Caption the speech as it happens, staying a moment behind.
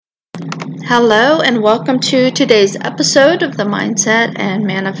Hello, and welcome to today's episode of the Mindset and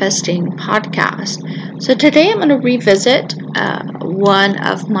Manifesting Podcast. So, today I'm going to revisit one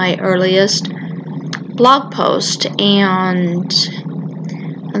of my earliest blog posts, and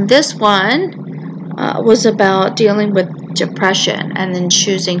this one was about dealing with depression and then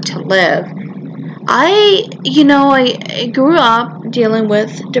choosing to live. I grew up dealing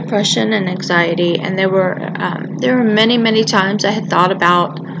with depression and anxiety, and there were many times I had thought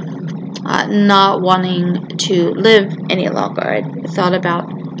about not wanting to live any longer. I thought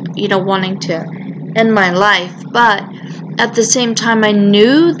about, wanting to end my life, but at the same time, I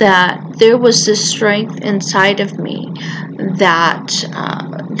knew that there was this strength inside of me that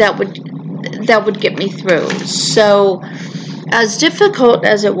would get me through. So, as difficult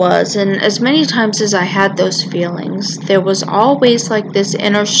as it was, and as many times as I had those feelings, there was always like this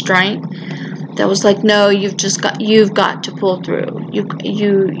inner strength that was like, no, you've got to pull through.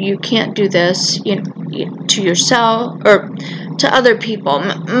 You can't do this, to yourself or to other people.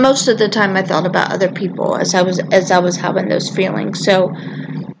 Most of the time, I thought about other people as I was having those feelings. So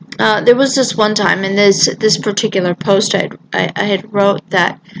there was this one time in this particular post I had wrote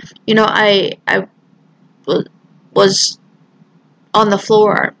that, I was on the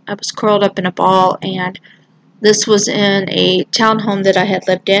floor. I was curled up in a ball, and this was in a townhome that I had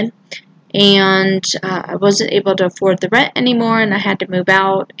lived in. And I wasn't able to afford the rent anymore, and I had to move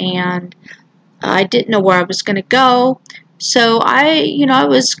out, and I didn't know where I was going to go. So I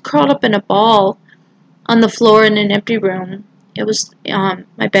was curled up in a ball on the floor in an empty room. It was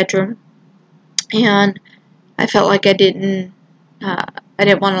my bedroom, and I felt like I didn't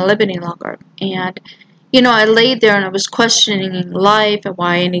want to live any longer. And I laid there and I was questioning life and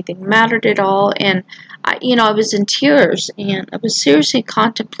why anything mattered at all. And I was in tears, and I was seriously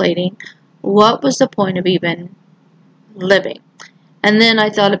contemplating what was the point of even living. And then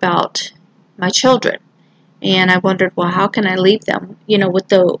I thought about my children, and I wondered, well, how can I leave them, with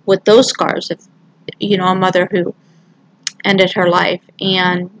those scars of, a mother who ended her life,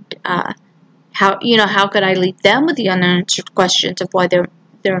 and how could I leave them with the unanswered questions of why their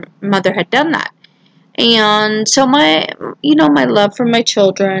mother had done that. And so my love for my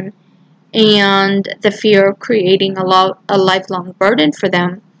children and the fear of creating a lifelong burden for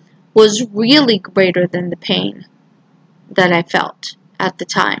them was really greater than the pain that I felt at the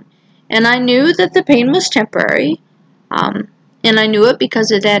time. And I knew that the pain was temporary, and I knew it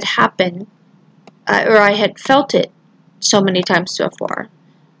because it had happened, or I had felt it so many times before,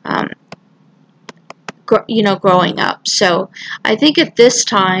 growing up. So I think at this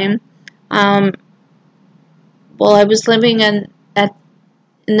time, while I was living in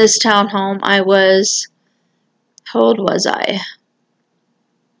this townhome, I was, how old was I?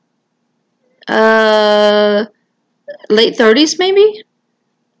 Late 30s maybe?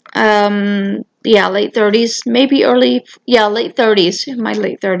 Late 30s, maybe late 30s, my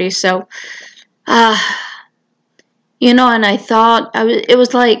late 30s. So, and I thought, it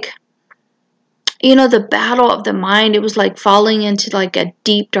was like, the battle of the mind. It was like falling into like a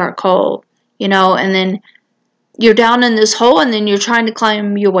deep, dark hole, and then you're down in this hole, and then you're trying to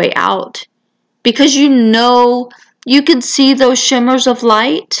climb your way out because you can see those shimmers of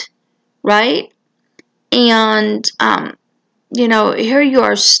light, right? And, here you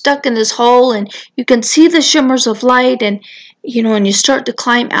are stuck in this hole, and you can see the shimmers of light, and, and you start to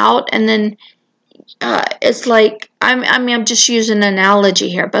climb out, and then, it's like, I'm just using an analogy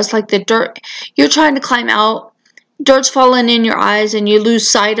here, but it's like the dirt, you're trying to climb out, dirt's falling in your eyes, and you lose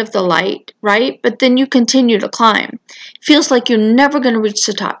sight of the light, right? But then you continue to climb. It feels like you're never going to reach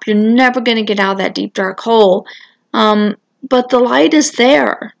the top. You're never going to get out of that deep, dark hole. But the light is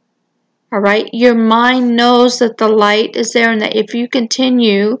there. All right, your mind knows that the light is there, and that if you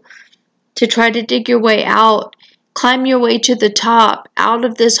continue to try to dig your way out, climb your way to the top, out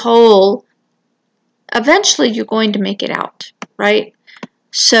of this hole, eventually you're going to make it out, right?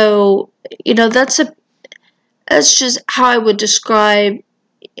 So, that's just how I would describe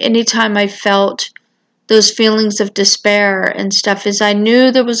anytime I felt those feelings of despair and stuff, is I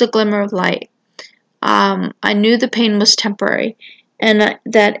knew there was a glimmer of light. I knew the pain was temporary. And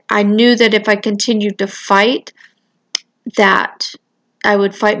that I knew that if I continued to fight, that I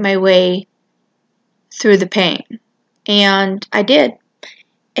would fight my way through the pain. And I did.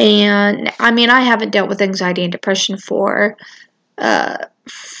 And, I haven't dealt with anxiety and depression for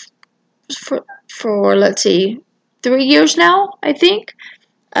let's see, 3 years now, I think.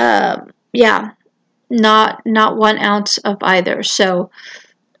 Not 1 ounce of either. So,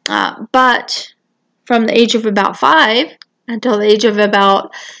 but from the age of about 5 until the age of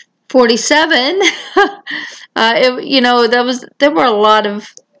about 47, there were a lot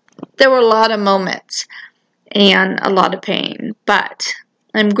of there were a lot of moments and a lot of pain, but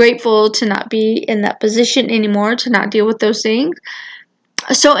I'm grateful to not be in that position anymore, to not deal with those things.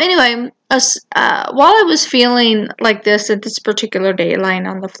 So anyway, while I was feeling like this at this particular day, lying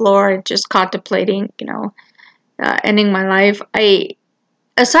on the floor, just contemplating, ending my life,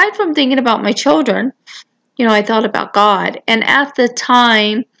 aside from thinking about my children, I thought about God. And at the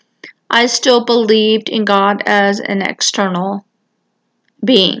time, I still believed in God as an external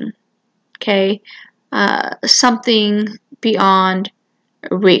being, okay? Something beyond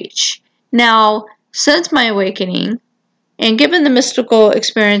reach. Now, since my awakening, and given the mystical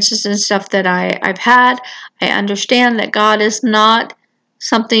experiences and stuff that I've had, I understand that God is not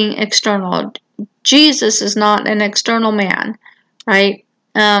something external. Jesus is not an external man, right?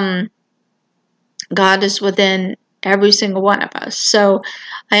 God is within every single one of us. So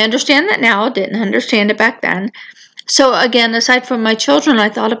I understand that now. Didn't understand it back then. So again, aside from my children, I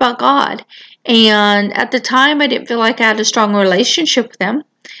thought about God. And at the time, I didn't feel like I had a strong relationship with Him.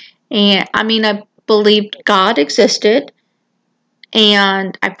 And I believed God existed.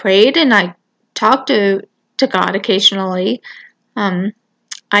 And I prayed and I talked to God occasionally.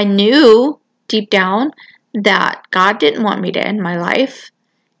 I knew deep down that God didn't want me to end my life.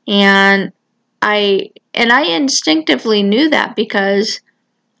 And I instinctively knew that because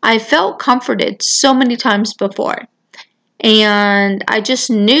I felt comforted so many times before. And I just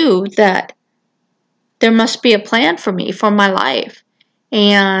knew that there must be a plan for me, for my life.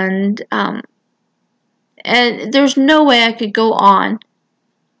 And there's no way I could go on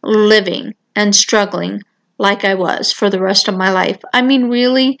living and struggling like I was for the rest of my life.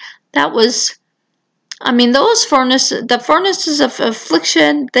 Really, that was, the furnaces of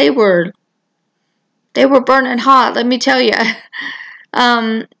affliction, they were burning hot, let me tell you.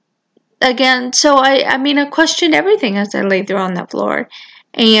 Again, so I questioned everything as I lay there on that floor.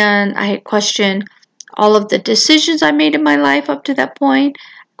 And I questioned all of the decisions I made in my life up to that point.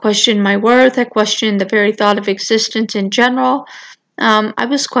 I questioned my worth. I questioned the very thought of existence in general. I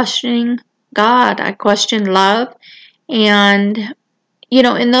was questioning God. I questioned love. And,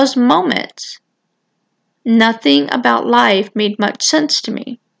 in those moments, nothing about life made much sense to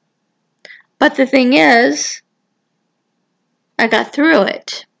me. But the thing is, I got through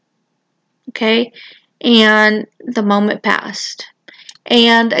it. Okay? And the moment passed.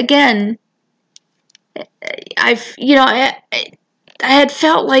 And again, I had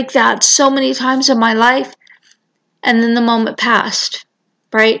felt like that so many times in my life, and then the moment passed,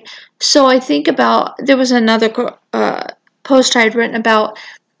 right? So I think about, there was another post I had written about,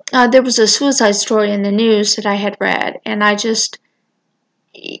 there was a suicide story in the news that I had read, and I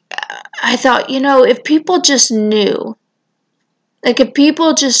thought, if people just knew, like if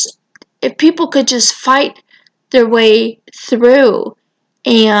people could just fight their way through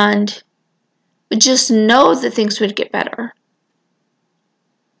and just know that things would get better,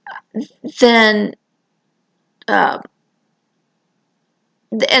 then and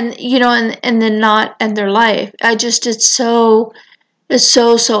then not end their life. It's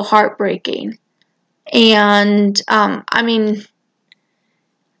so heartbreaking. And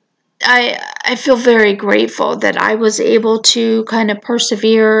I feel very grateful that I was able to kind of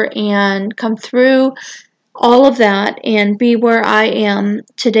persevere and come through all of that and be where I am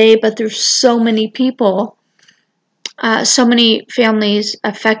today. But there's so many people, so many families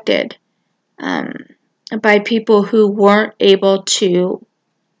affected by people who weren't able to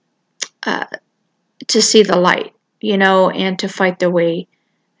see the light, and to fight their way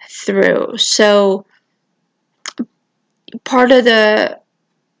through. So part of the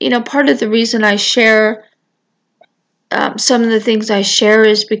reason I share some of the things I share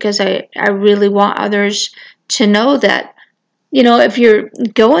is because I really want others to know that, if you're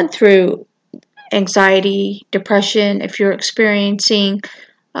going through anxiety, depression, if you're experiencing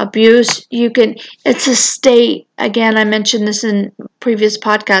abuse, it's a state. Again, I mentioned this in previous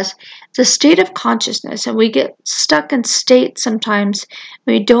podcasts. It's a state of consciousness, and we get stuck in states sometimes.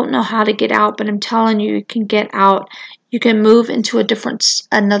 We don't know how to get out, but I'm telling you, you can get out. You can move into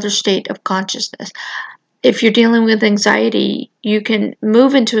another state of consciousness. If you're dealing with anxiety, you can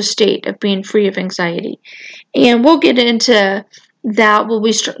move into a state of being free of anxiety. And we'll get into that when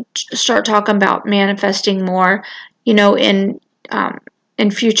we start talking about manifesting more, in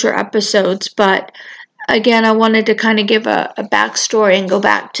future episodes. But again, I wanted to kind of give a backstory and go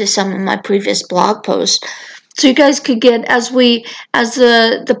back to some of my previous blog posts, so you guys could get, as the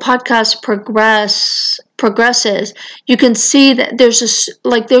podcast progresses, you can see that there's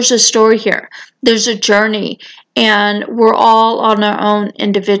a story here. There's a journey, and we're all on our own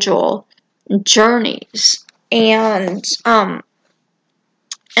individual journeys. And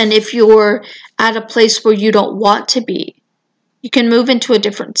And if you're at a place where you don't want to be, you can move into a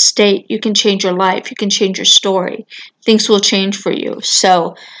different state. You can change your life. You can change your story. Things will change for you.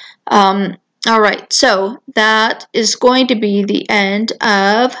 So, all right. So that is going to be the end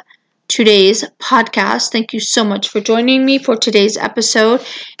of today's podcast. Thank you so much for joining me for today's episode.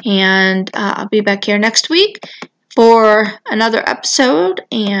 And I'll be back here next week for another episode.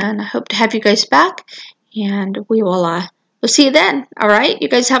 And I hope to have you guys back. And we'll see you then. All right. You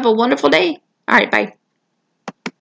guys have a wonderful day. All right. Bye.